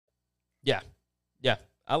Yeah,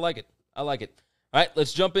 I like it. I like it. All right,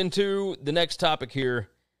 let's jump into the next topic here.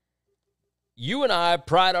 You and I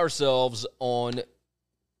pride ourselves on,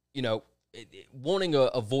 wanting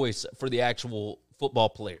a voice for the actual football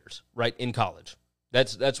players, right, in college.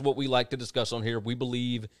 That's what we like to discuss on here. We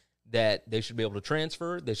believe that they should be able to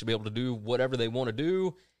transfer, they should be able to do whatever they want to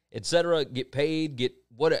do, etc., get paid, get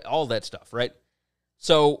all that stuff, right?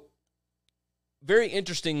 So, very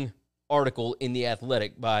interesting article in The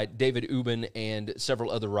Athletic by David Ubben and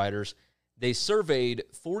several other writers. They surveyed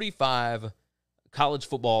 45 college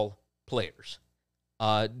football players,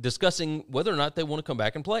 discussing whether or not they want to come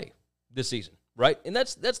back and play this season, right? And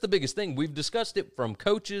that's the biggest thing. We've discussed it from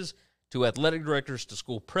coaches to athletic directors to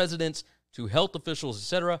school presidents to health officials,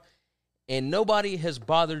 etc., and nobody has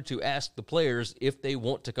bothered to ask the players if they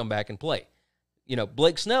want to come back and play.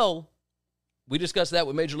 Blake Snell, we discussed that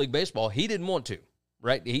with Major League Baseball. He didn't want to,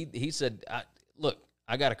 right? He said, look,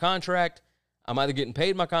 I got a contract. I'm either getting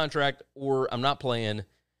paid my contract or I'm not playing,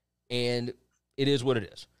 and it is what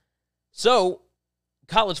it is. So,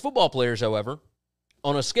 college football players, however,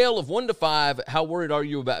 on a scale of 1 to 5, how worried are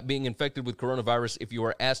you about being infected with coronavirus if you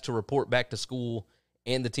are asked to report back to school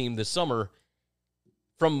and the team this summer?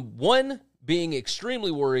 From 1 being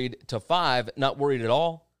extremely worried to 5 not worried at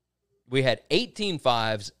all, we had 18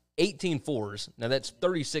 5s, 18 4s. Now, that's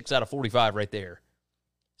 36 out of 45 right there.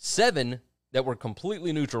 7 that were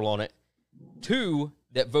completely neutral on it. 2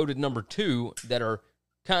 that voted number 2 that are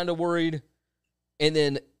kind of worried. And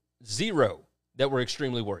then 0 that were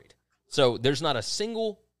extremely worried. So there's not a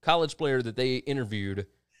single college player that they interviewed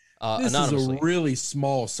anonymously. This is a really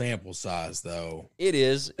small sample size, though. It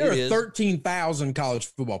is. There are 13,000 college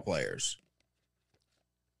football players.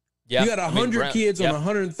 Yeah, you got 100 kids on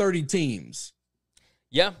 130 teams.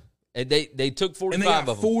 Yeah, and they took 45 and they got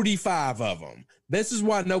of them. 45 of them. This is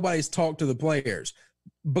why nobody's talked to the players,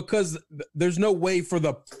 because there's no way for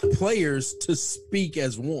the players to speak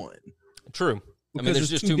as one. True. Because there's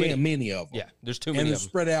just too many of them. Yeah, there's too many and of they're them.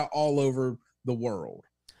 spread out all over the world.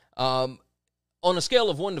 On a scale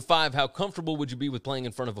of 1 to 5, how comfortable would you be with playing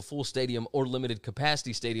in front of a full stadium or limited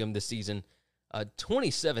capacity stadium this season?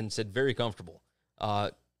 27 said very comfortable.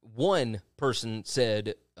 One person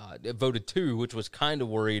said voted 2, which was kind of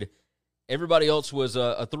worried. Everybody else was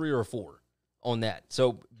a 3 or a 4 on that.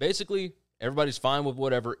 So basically, everybody's fine with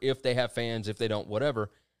whatever. If they have fans, if they don't,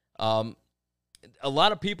 whatever. A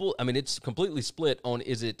lot of people, it's completely split on,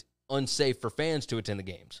 is it unsafe for fans to attend the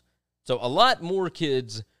games? So a lot more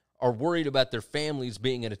kids are worried about their families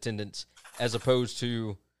being in attendance as opposed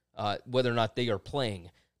to whether or not they are playing.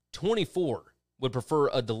 24 would prefer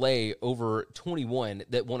a delay over 21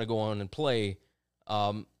 that want to go on and play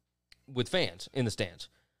with fans in the stands.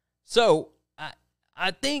 So I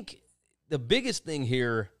think the biggest thing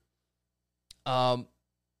here, the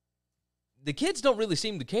kids don't really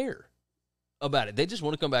seem to care about it. They just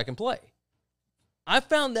want to come back and play. I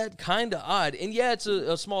found that kind of odd. And yeah, it's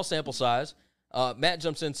a small sample size. Matt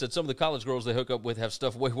jumps in and said some of the college girls they hook up with have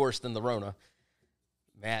stuff way worse than the Rona.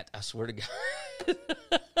 Matt, I swear to God.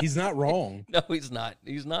 He's not wrong. No, he's not.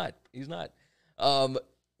 He's not.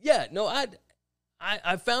 Yeah, no,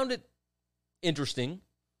 I found it interesting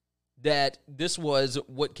that this was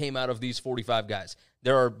what came out of these 45 guys.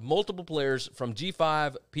 There are multiple players from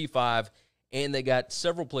G5, P5, and they got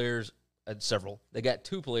several players. They got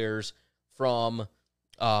 2 players from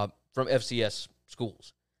FCS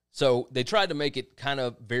schools. So they tried to make it kind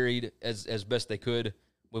of varied as best they could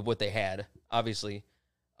with what they had, obviously.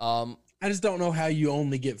 I just don't know how you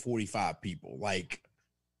only get 45 people.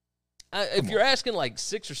 If you're asking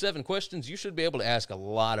 6 or 7 questions, you should be able to ask a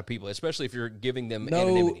lot of people, especially if you're giving them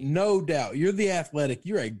anonymity. No doubt. You're The Athletic.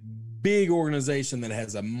 You're a big organization that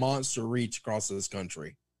has a monster reach across this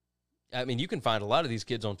country. You can find a lot of these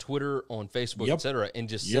kids on Twitter, on Facebook, et cetera, and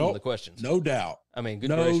just send them the questions. No doubt. Good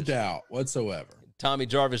no gracious. doubt whatsoever. Tommy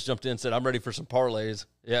Jarvis jumped in and said, I'm ready for some parlays.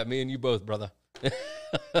 Yeah, me and you both, brother.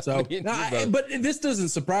 So, but this doesn't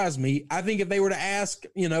surprise me. I think if they were to ask,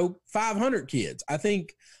 500 kids, I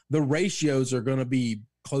think the ratios are going to be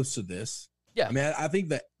close to this. Yeah. I think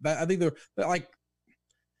they're like,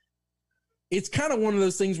 it's kind of one of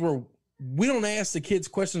those things where we don't ask the kids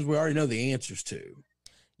questions we already know the answers to.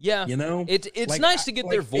 Yeah. It's nice to get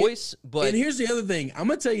their voice, but. And here's the other thing. I'm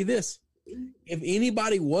going to tell you this. If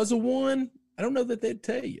anybody was a 1, I don't know that they'd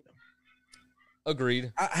tell you.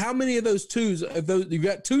 Agreed. How many of those 2s, if you've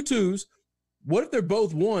got 2 2s, what if they're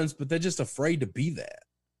both 1s, but they're just afraid to be that?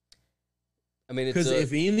 Because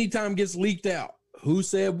if any time gets leaked out, who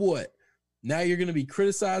said what, now you're going to be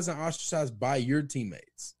criticized and ostracized by your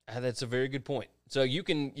teammates. That's a very good point. So you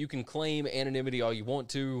can claim anonymity all you want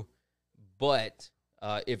to, but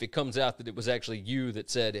if it comes out that it was actually you that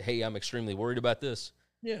said, hey, I'm extremely worried about this.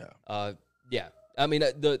 Yeah. Yeah. I mean,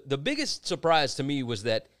 the biggest surprise to me was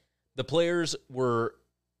that the players were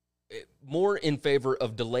more in favor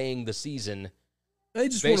of delaying the season. They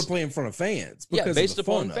just want to play in front of fans. Yeah, based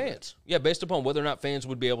upon fans. Yeah, based upon whether or not fans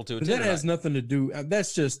would be able to attend. That has nothing to do.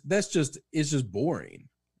 It's just boring.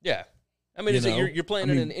 Yeah. I mean, you're playing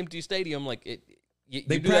in an empty stadium. Like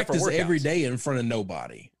they practice every day in front of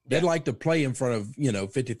nobody. Yeah. They'd like to play in front of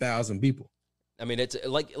 50,000 people. I mean, it's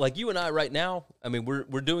like you and I right now. I mean,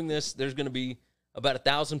 we're doing this. There's going to be about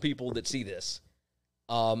 1,000 people that see this.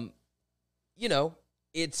 We're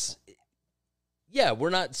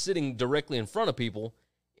not sitting directly in front of people,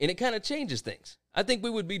 and it kind of changes things. I think we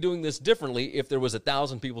would be doing this differently if there was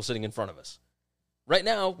 1,000 people sitting in front of us. Right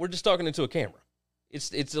now, we're just talking into a camera.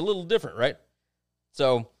 It's a little different, right?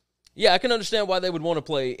 So, yeah, I can understand why they would want to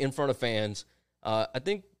play in front of fans. I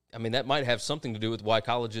mean, that might have something to do with why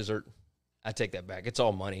colleges are – I take that back. It's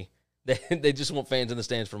all money. They just want fans in the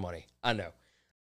stands for money. I know.